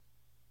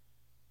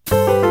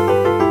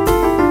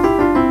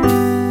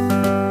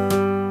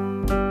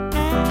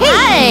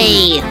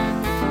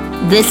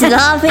This is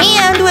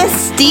Offhand with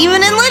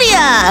Steven and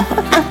Lydia.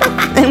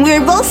 And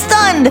we're both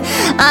stunned.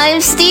 I'm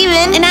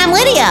Steven. And I'm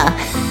Lydia.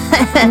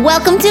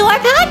 Welcome to our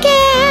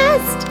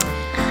podcast.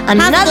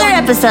 Another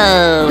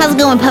episode. How's it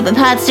going, Puppet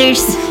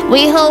Podsters?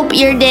 We hope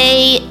your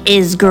day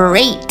is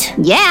great.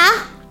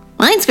 Yeah.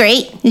 Mine's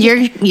great.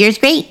 Yours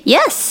great?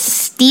 Yes.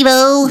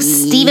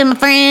 Steven, my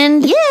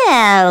friend.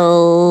 Yeah,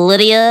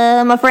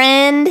 Lydia, my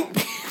friend.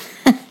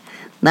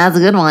 That's a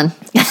good one.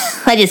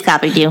 I just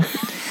copied you.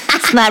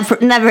 It's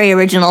not very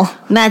original.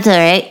 That's all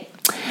right.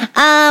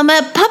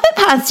 Puppet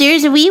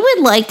Podsters, we would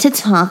like to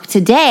talk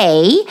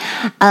today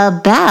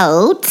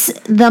about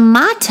the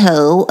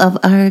motto of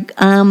our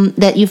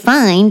that you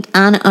find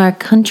on our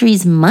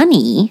country's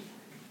money.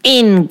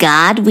 In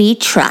God we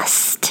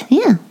trust.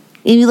 Yeah.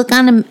 If you look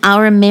on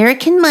our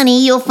American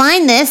money, you'll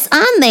find this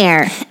on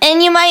there.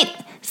 And you might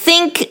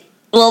think,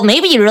 well,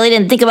 maybe you really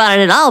didn't think about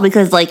it at all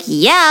because,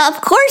 yeah, of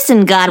course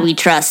in God we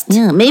trust.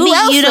 Yeah, maybe Who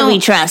else you do don't we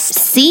trust?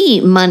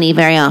 see money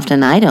very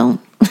often. I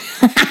don't.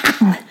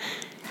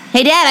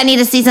 Hey, Dad, I need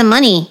to see some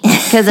money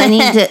because I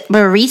need to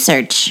for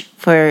research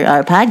for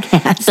our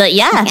podcast. But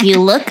yeah, if you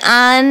look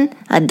on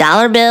a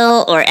dollar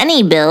bill or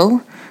any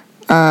bill,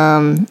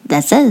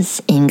 that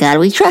says, in God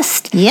we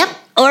trust. Yep.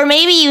 Or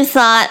maybe you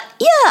thought,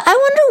 yeah,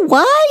 I wonder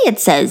why it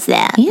says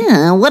that.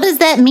 Yeah, what does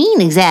that mean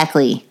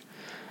exactly?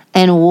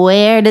 And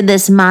where did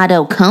this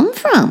motto come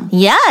from?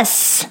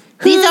 Yes.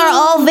 These are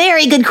all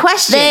very good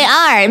questions. They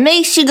are. It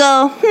makes you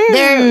go,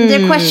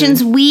 They're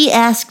questions we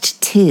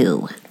asked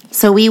too.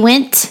 So we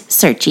went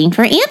searching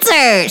for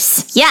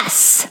answers.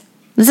 Yes.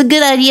 This is a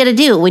good idea to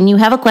do. When you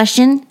have a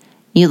question,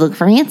 you look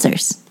for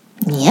answers.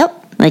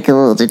 Yep. Like a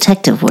little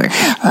detective work.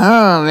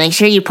 Oh, make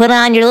sure you put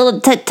on your little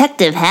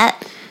detective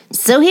hat.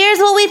 So here's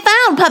what we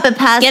found, Puppet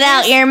Podsters. Get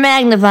out your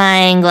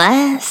magnifying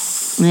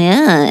glass.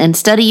 Yeah, and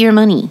study your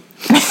money.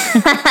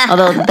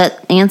 Although the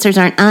answers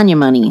aren't on your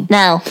money.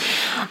 No.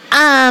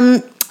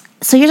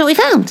 So here's what we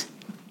found.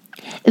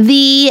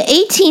 The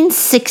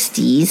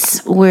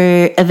 1860s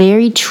were a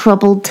very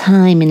troubled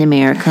time in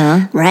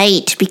America.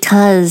 Right,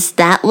 because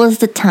that was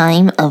the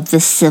time of the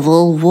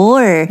Civil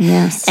War.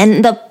 Yes.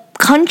 And the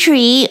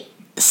country,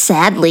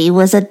 sadly,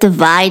 was a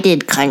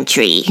divided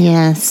country.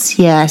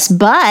 Yes.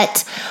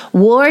 But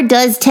war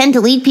does tend to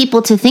lead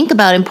people to think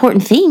about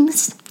important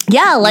things.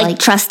 Yeah, like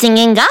trusting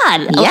in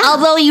God. Yeah.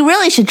 Although you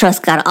really should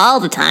trust God all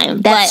the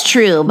time. That's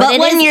true, but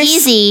it is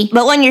easy.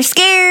 But when you're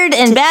scared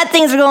and bad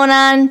things are going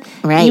on,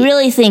 right, you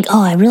really think,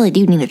 oh, I really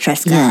do need to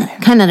trust God.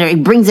 Kind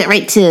of brings it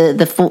right to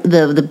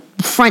the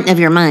front of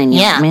your mind.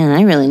 Yeah. Man,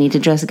 I really need to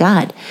trust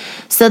God.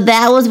 So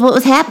that was what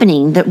was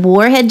happening. The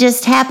war had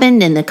just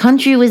happened and the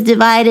country was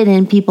divided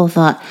and people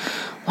thought,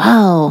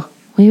 wow,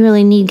 we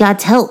really need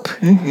God's help.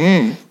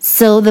 Mm-hmm.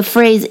 So the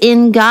phrase,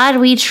 in God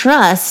we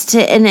trust,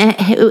 and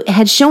it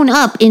had shown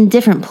up in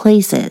different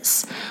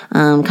places.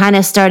 Kind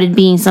of started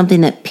being something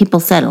that people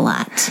said a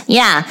lot.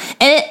 Yeah,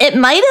 and it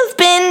might have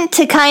been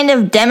to kind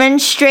of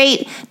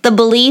demonstrate the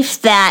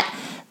belief that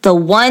the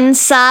one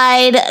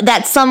side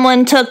that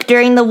someone took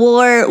during the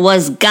war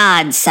was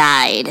God's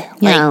side.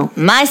 Yeah. Like,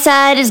 my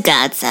side is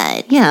God's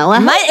side. Yeah, well,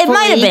 it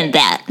might have been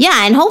that.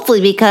 Yeah, and hopefully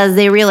because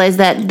they realize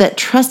that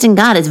trusting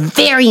God is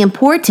very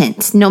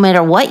important no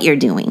matter what you're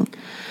doing.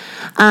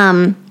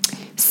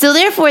 So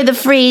therefore the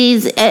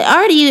phrase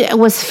already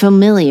was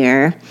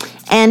familiar.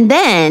 And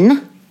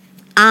then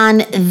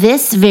on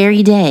this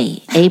very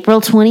day,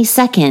 April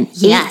 22nd,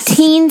 Yes.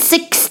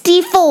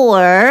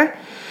 1864,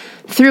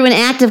 through an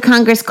act of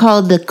Congress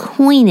called the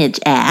Coinage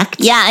Act.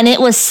 Yeah, and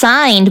it was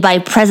signed by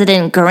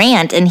President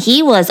Grant, and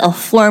he was a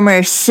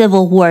former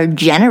Civil War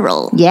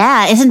general.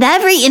 Yeah, isn't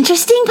that very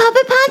interesting,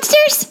 Puppet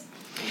Podsters?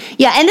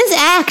 Yeah, and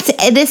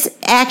this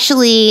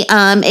actually,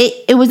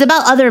 it was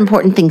about other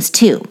important things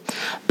too.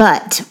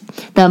 But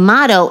the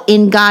motto,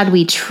 in God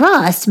we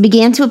trust,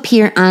 began to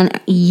appear on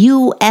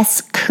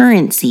U.S.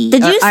 currency.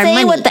 Did you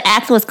say what the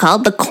act was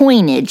called? The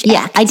Coinage Act?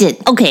 Yeah, I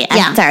did. Okay,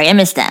 I'm sorry, I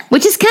missed that.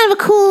 Which is kind of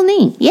a cool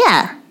name.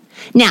 Yeah.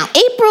 Now,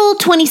 April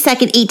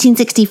 22nd,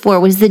 1864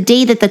 was the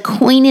day that the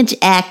Coinage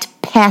Act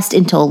passed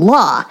into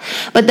law,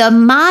 but the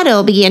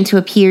motto began to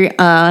appear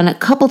on a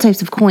couple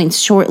types of coins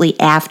shortly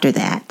after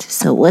that.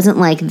 So it wasn't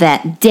like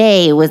that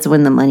day was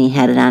when the money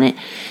had it on it.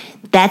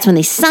 That's when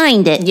they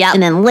signed it,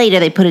 and then later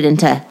they put it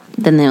into,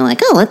 then they were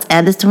like, oh, let's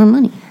add this to our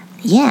money.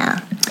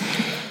 Yeah.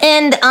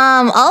 And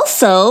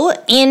also,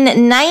 in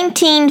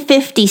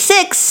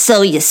 1956,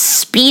 so you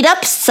speed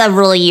up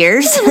several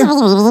years.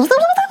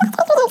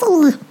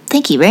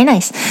 Thank you, very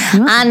nice.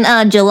 Mm-hmm.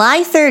 On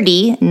July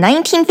 30,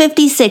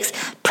 1956,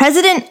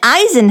 President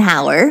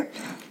Eisenhower,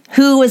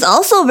 who was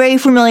also very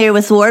familiar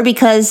with war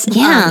because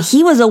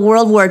he was a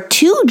World War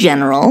II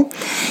general,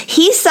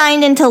 he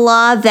signed into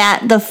law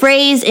that the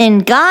phrase, in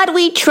God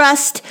we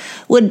trust,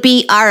 would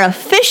be our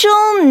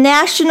official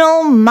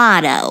national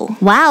motto.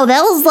 Wow,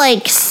 that was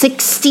like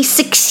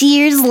 66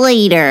 years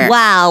later.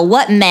 Wow,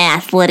 what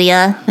math,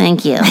 Lydia?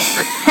 Thank you.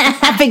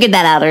 I figured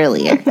that out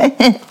earlier.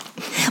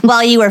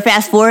 While you were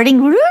fast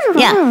forwarding?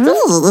 Yeah.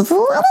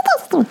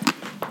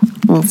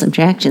 little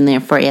subtraction there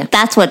for you.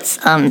 That's what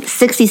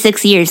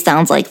 66 years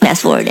sounds like,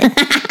 fast forwarded.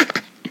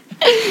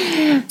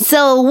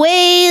 So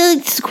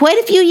quite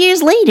a few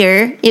years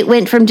later, it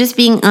went from just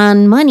being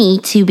on money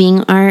to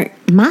being our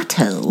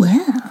motto.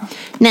 Yeah.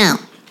 Now,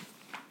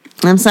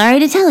 I'm sorry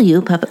to tell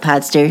you, Puppet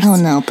Podsters. Oh,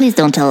 no, please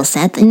don't tell us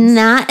sad things.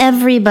 Not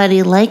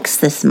everybody likes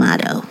this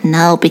motto.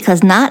 No,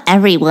 because not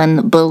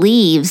everyone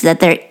believes that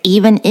there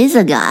even is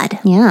a God.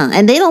 Yeah,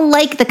 and they don't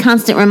like the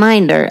constant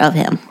reminder of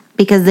him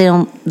because they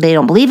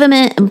don't believe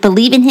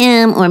in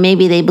him, or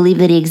maybe they believe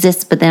that he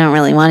exists, but they don't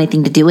really want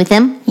anything to do with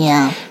him.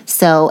 Yeah.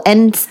 So,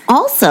 and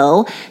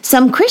also,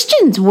 some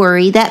Christians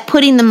worry that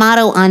putting the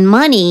motto on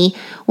money,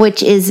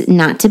 which is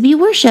not to be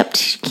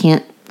worshipped,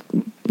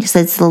 it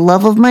says the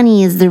love of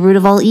money is the root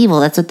of all evil.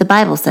 That's what the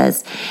Bible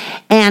says.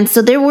 And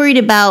so they're worried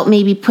about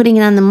maybe putting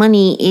it on the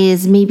money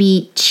is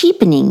maybe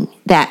cheapening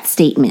that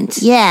statement.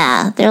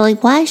 Yeah. They're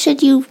like, why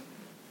should you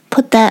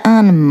put that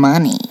on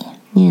money?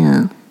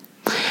 Yeah.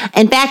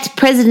 In fact,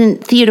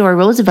 President Theodore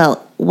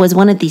Roosevelt was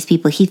one of these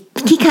people. He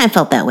kind of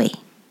felt that way.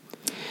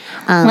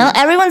 Well,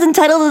 everyone's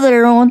entitled to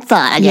their own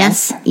thought, I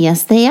guess.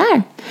 Yes, they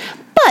are.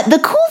 But the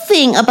cool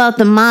thing about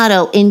the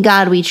motto, "In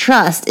God We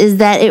Trust," is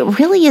that it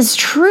really is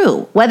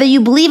true, whether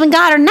you believe in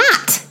God or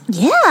not.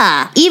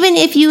 Yeah. Even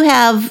if you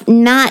have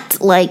not,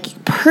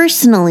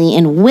 personally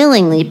and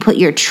willingly put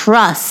your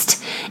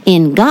trust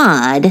in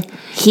God,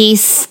 He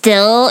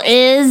still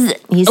is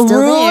still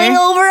ruling there.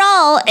 over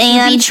all.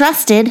 And be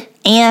trusted.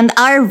 And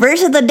our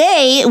verse of the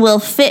day will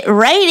fit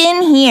right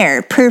in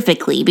here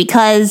perfectly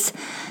because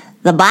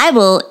the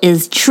Bible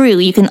is true.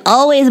 You can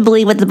always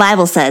believe what the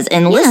Bible says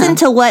and listen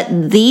to what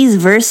these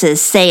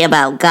verses say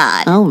about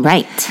God. Oh,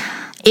 right.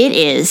 It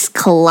is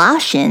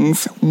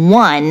Colossians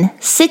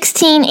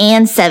 1:16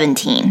 and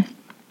 17.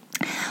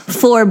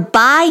 For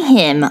by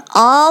him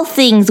all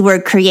things were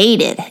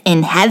created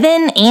in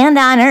heaven and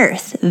on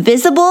earth,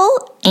 visible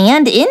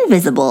and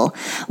invisible,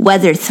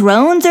 whether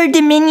thrones or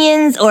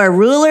dominions or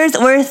rulers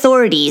or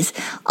authorities,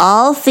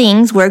 all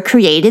things were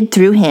created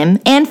through him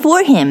and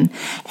for him.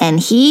 And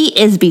he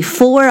is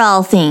before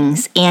all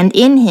things, and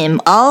in him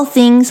all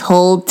things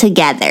hold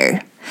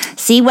together.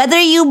 See, whether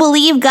you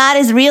believe God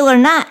is real or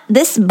not,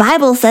 this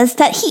Bible says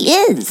that he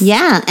is.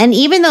 Yeah, and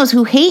even those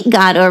who hate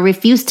God or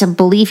refuse to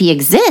believe he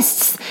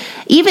exists,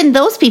 even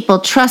those people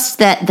trust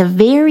that the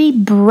very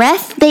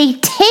breath they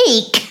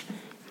take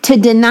to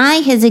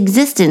deny his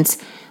existence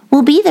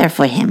will be there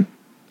for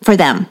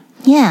them.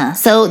 Yeah.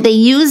 So they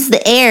use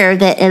the air,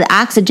 the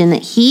oxygen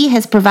that he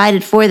has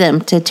provided for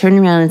them to turn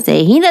around and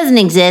say, he doesn't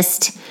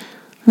exist.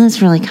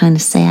 That's really kind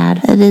of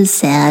sad. It is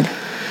sad.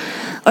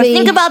 Or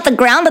think about the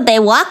ground that they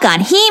walk on.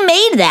 He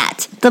made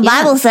that. The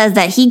Bible says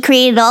that he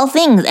created all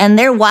things, and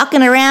they're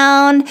walking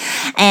around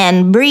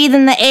and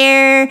breathing the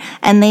air,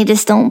 and they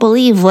just don't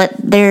believe what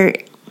they're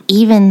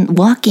even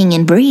walking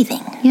and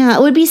breathing. Yeah,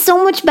 it would be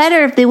so much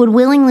better if they would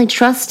willingly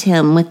trust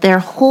him with their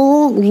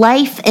whole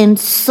life and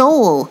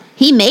soul.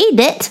 He made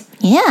it.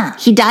 Yeah.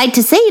 He died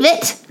to save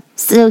it,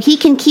 so he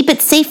can keep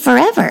it safe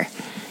forever.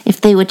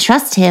 If they would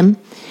trust him,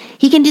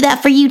 he can do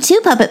that for you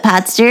too, Puppet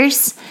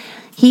Podsters.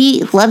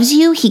 He loves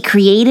you. He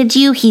created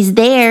you. He's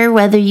there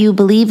whether you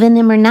believe in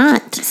him or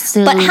not.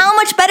 So, but how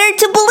much better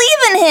to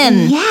believe in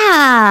him?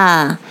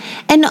 Yeah.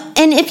 And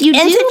if you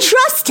to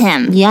trust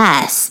him.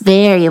 Yes,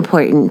 very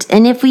important.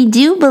 And if we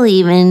do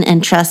believe in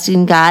and trust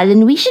in God,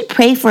 then we should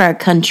pray for our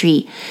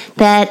country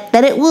that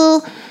it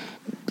will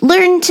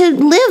learn to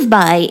live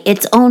by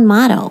its own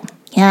motto.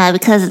 Yeah,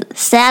 because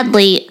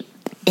sadly,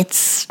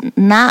 it's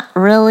not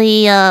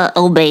really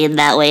obeyed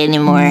that way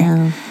anymore.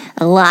 No.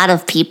 A lot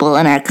of people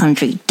in our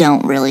country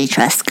don't really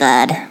trust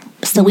God.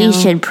 So we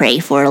should pray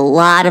for a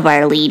lot of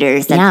our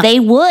leaders that they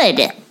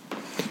would.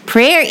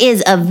 Prayer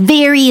is a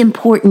very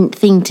important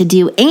thing to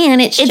do,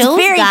 and it shows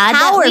very God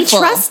powerful. That we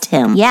trust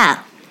him. Yeah.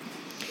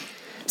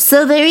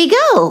 So there you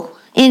go.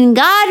 In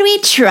God we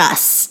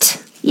trust.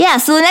 Yeah,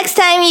 so the next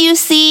time you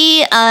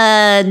see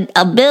a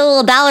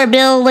dollar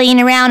bill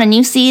laying around and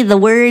you see the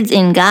words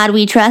 "In God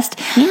We Trust,"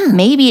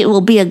 maybe it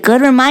will be a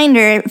good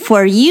reminder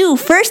for you,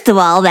 first of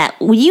all, that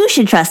you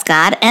should trust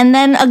God, and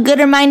then a good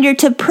reminder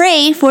to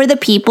pray for the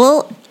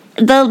people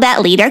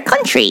that lead our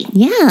country.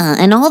 Yeah,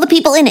 and all the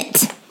people in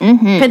it.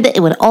 Mm-hmm.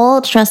 It would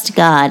all trust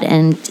God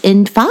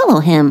and follow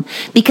him,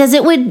 because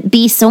it would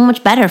be so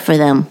much better for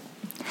them.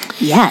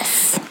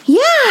 Yes.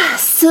 Yeah,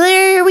 so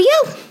there we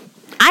go.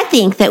 I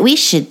think that we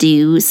should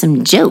do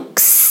some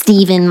jokes,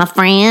 Stephen, my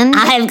friend.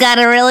 I've got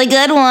a really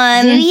good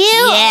one. Do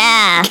you?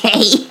 Yeah.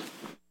 Okay.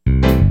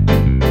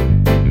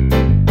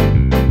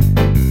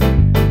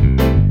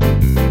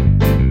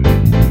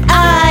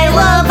 I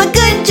love a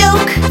good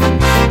joke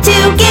to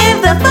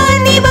give the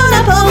funny bone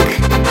a poke.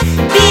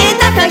 Be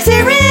it knock-knocks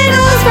or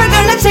riddles, for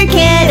grown-ups or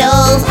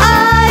kiddos.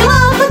 I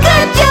love a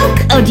good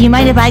joke. Oh, do you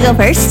mind if I go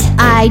first?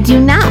 I do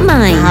not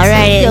mind. All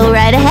right. Go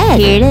right ahead.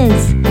 Here it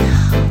is.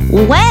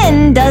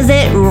 When does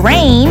it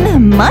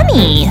rain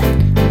money?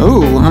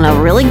 Ooh, on a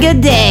really good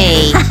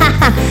day.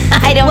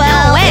 I don't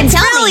know when. It's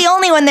really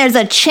only when there's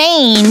a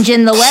change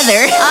in the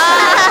weather.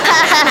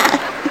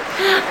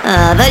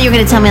 I thought you were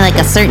going to tell me like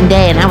a certain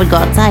day and I would go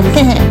outside.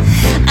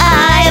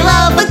 I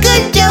love a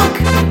good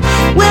joke.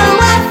 We'll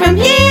laugh from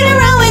here to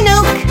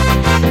Roanoke.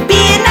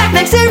 Being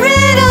knock-knocks or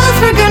riddles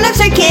for grown-ups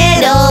or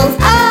kiddles.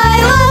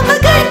 I love a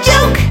good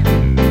joke.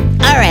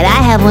 All right,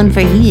 I have one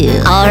for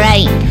you. All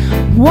right.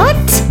 What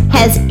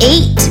has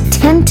 8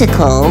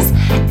 tentacles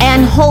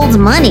and holds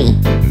money?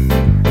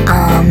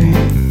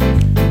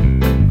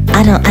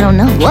 I don't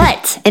know.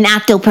 What? An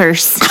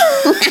octopurse.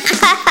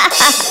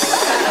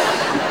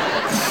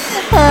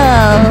 Oh.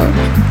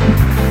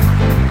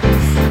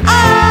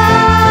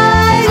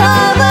 I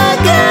love a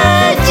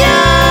good joke.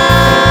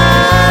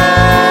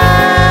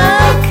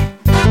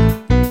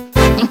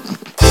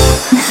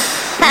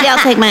 Maybe I'll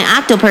take my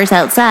octopurse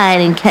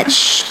outside and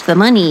catch the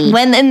money.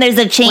 When there's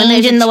a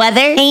change in the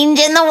weather? Change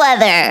in the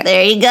weather.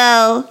 There you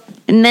go.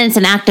 And then it's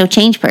an octo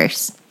change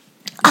purse.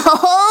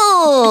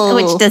 Oh.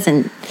 Which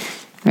doesn't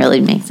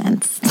really make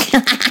sense.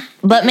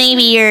 But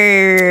maybe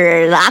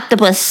the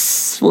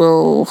octopus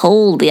will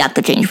hold the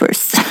octo change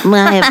first.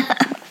 Well, I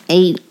have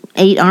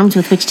eight arms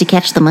with which to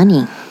catch the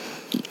money.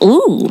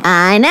 Ooh.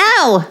 I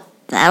know.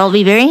 That'll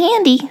be very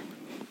handy.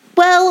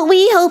 Well,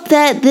 we hope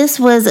that this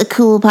was a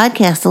cool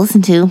podcast to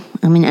listen to.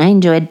 I mean, I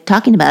enjoyed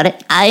talking about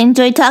it. I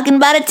enjoyed talking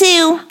about it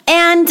too.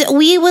 And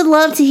we would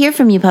love to hear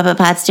from you, Puppet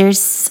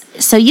Podsters.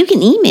 So you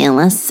can email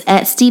us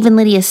at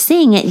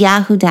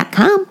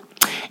StephenLydiaSing@yahoo.com.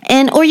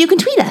 Or you can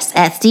tweet us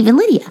at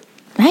StephenLydia.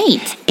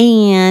 Right.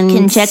 And you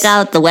can check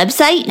out the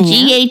website,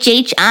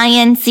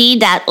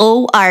 ghhinc.org,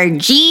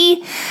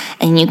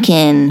 and you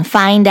can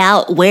find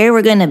out where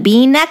we're going to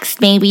be next.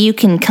 Maybe you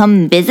can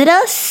come visit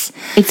us.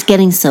 It's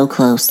getting so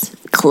close.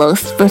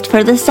 Close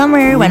for the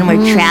summer when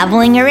we're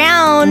traveling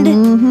around.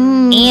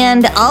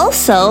 And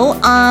also,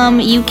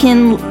 you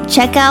can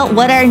check out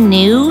what our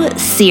new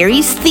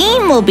series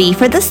theme will be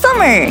for the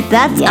summer.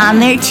 That's on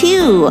there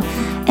too.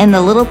 And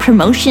the little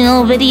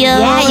promotional video.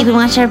 Yeah, you can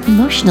watch our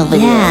promotional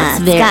video. Yeah,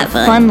 it's got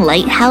fun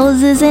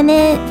lighthouses in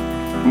it.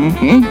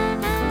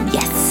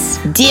 Yes.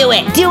 Do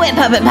it,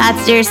 Puppet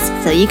Podsters.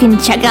 So you can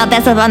check out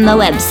that stuff on the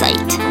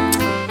website.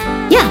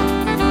 Yeah.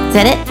 Is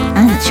that it?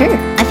 Sure.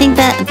 I think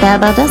that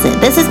about does it.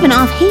 This has been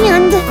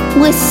Offhand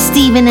with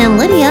Stephen and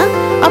Lydia,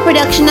 a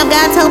production of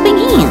God's Helping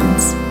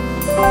Hands.